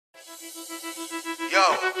Yo,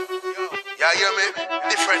 yeah, hear me?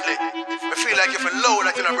 Differently. I feel like if I low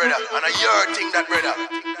that in a brother, and I hear thing that brother.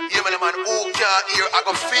 Hear me, the man who can't hear, I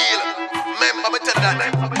go feel. Remember me tell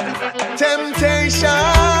that.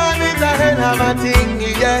 Temptation is a hell of a thing,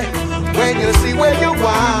 yeah. When you see where you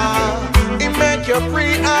are, it make you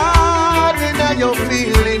free hard in your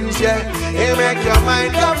feelings, yeah. It make your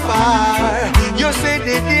mind go far. You see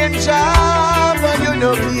the danger, but you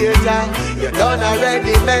know theater. You done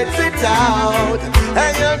already mess it out,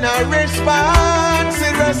 and you're not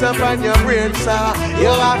responsive. Rest upon your brain, so you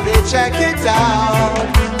have to check it out.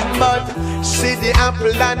 But see the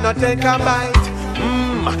apple and not take a bite.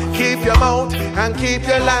 Keep your mouth and keep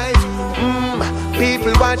your light.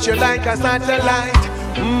 People watch you like a satellite.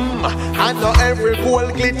 I know every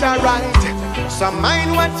gold glitter right. So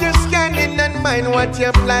mind what you're scanning and mind what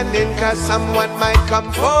you're planning, cause someone might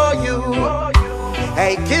come for you.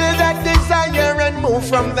 Hey, kill that desire and move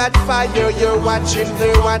from that fire. You're watching,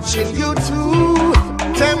 they're watching you too.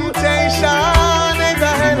 Temptation is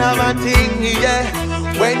a hell of a thing, yeah.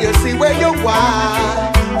 When you see where you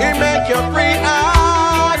are, it make you free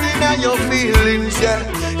hard in your feelings, yeah.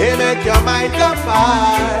 It make your mind go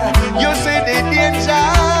far. You see the danger,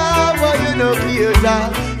 but you know theater.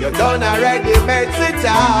 You done already mess it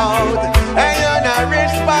out, and you're not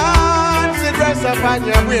responsive. Rest upon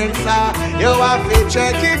your brain, so you have to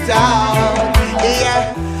check it out.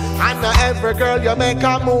 Yeah, I know every girl you make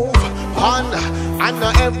a move on. I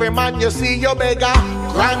know every man you see you beggar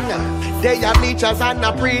grand. They are bleachers and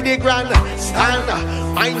a pretty grand stand.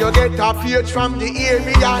 Mind you get a page from the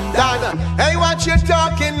area done. Hey, watch you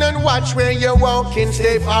talking and watch where you're walking.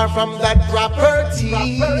 Stay far from that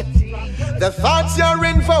property. The thoughts you're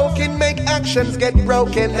invoking make actions get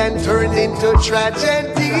broken and turned into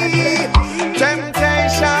tragedy.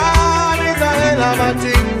 Temptation is a hell of a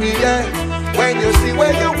thing, yeah. When you see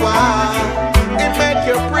where you are, it make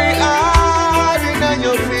you free hard in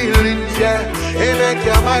your feelings, yeah. It make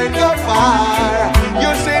your mind go far.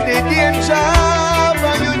 You see the danger,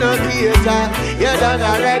 but you know theater. You done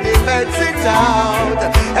already mess it out,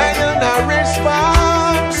 and you're not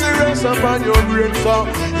responsive. Rest upon your brain, so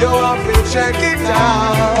you have to check it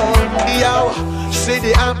out. Yo, see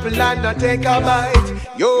the apple and not take a bite.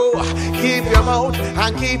 Yo, keep your mouth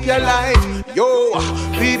and keep your light. Yo,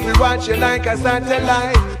 people watch you like a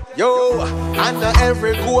satellite. Yo, under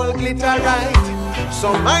every gold glitter right.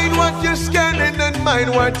 So mind what you're scanning and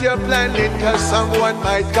mind what you're planning, cause someone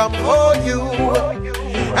might come for you.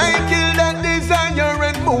 I kill that desire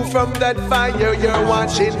and move from that fire. You're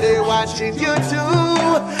watching, they're watching you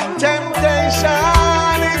too.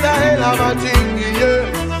 Temptation is a hell of a thing, yeah.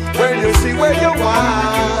 When you see where you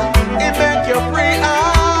are, it make you free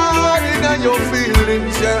hard in your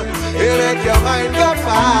feelings, yeah. It make your mind go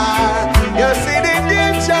far. You see the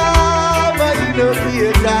danger, but you know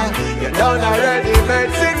theater. You done already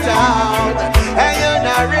mess it out, and you're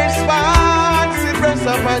not responsive. Rest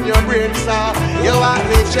upon your brain, so you have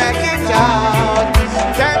to check it out.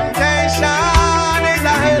 Temptation is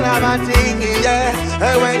a hell of a thing, yeah.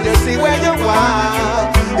 And when you see where you are,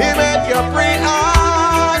 it make you free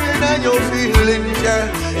hard in your feelings, yeah.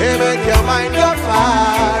 It make your mind go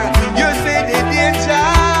far. You see the danger,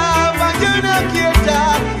 but you don't care.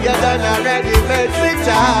 You done already mess it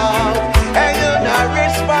out, and you're not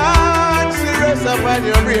responsive. Rest upon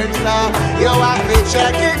your brain, so you have to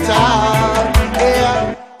check it out,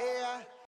 yeah.